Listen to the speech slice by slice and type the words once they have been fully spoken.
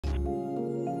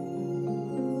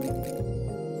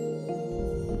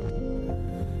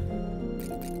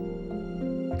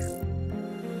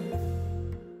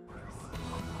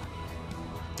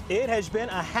It has been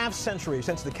a half century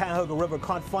since the Cuyahoga River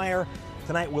caught fire.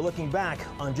 Tonight we're looking back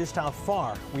on just how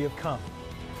far we have come.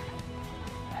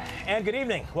 And good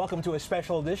evening. Welcome to a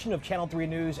special edition of Channel 3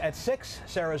 News at 6.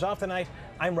 Sarah's off tonight.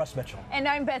 I'm Russ Mitchell. And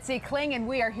I'm Betsy Kling, and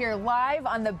we are here live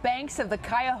on the banks of the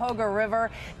Cuyahoga River.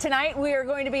 Tonight we are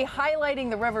going to be highlighting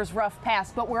the river's rough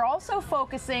past, but we're also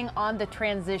focusing on the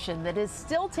transition that is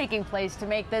still taking place to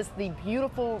make this the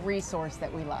beautiful resource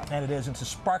that we love. And it is. It's a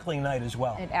sparkling night as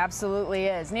well. It absolutely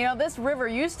is. You know, this river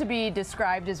used to be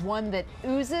described as one that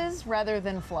oozes rather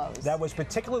than flows. That was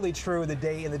particularly true in the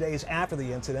days after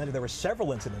the incident. There were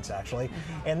several incidents, actually.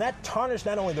 And that tarnished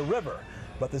not only the river,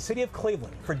 but the city of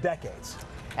Cleveland for decades.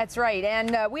 That's right,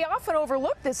 and we often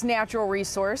overlook this natural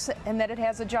resource and that it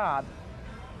has a job.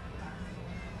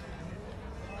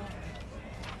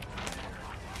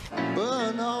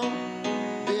 Burn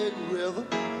on, big river,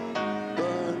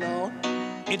 burn on.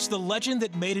 It's the legend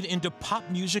that made it into pop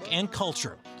music and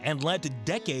culture and led to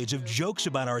decades of jokes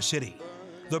about our city.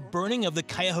 The burning of the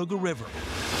Cuyahoga River.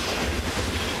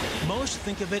 Most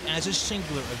think of it as a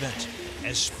singular event,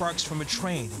 as sparks from a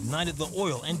train ignited the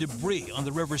oil and debris on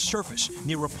the river's surface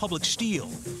near Republic Steel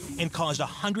and caused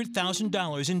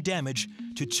 $100,000 in damage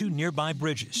to two nearby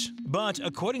bridges. But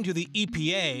according to the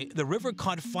EPA, the river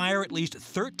caught fire at least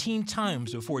 13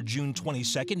 times before June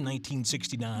 22,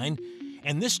 1969,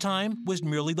 and this time was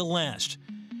merely the last.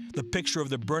 The picture of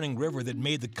the burning river that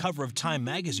made the cover of Time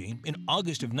magazine in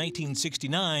August of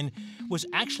 1969 was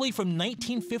actually from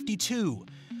 1952,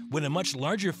 when a much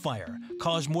larger fire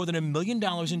caused more than $1 million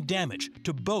in damage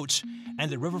to boats and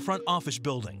the riverfront office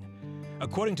building.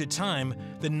 According to Time,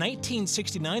 the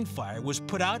 1969 fire was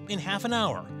put out in half an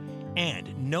hour,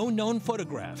 and no known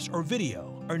photographs or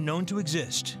video are known to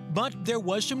exist. But there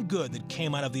was some good that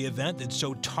came out of the event that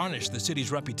so tarnished the city's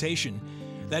reputation.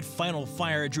 That final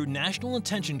fire drew national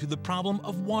attention to the problem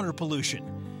of water pollution.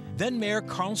 Then Mayor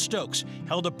Carl Stokes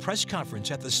held a press conference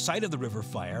at the site of the river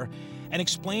fire and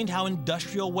explained how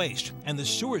industrial waste and the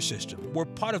sewer system were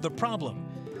part of the problem.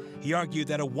 He argued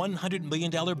that a $100 million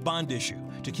bond issue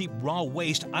to keep raw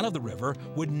waste out of the river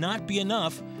would not be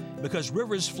enough because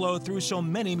rivers flow through so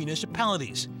many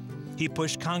municipalities. He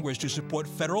pushed Congress to support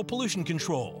federal pollution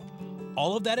control.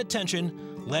 All of that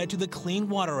attention led to the Clean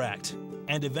Water Act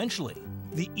and eventually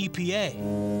the EPA.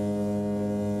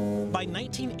 By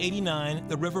 1989,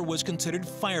 the river was considered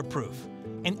fireproof,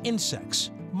 and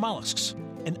insects, mollusks,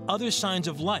 and other signs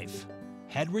of life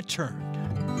had returned.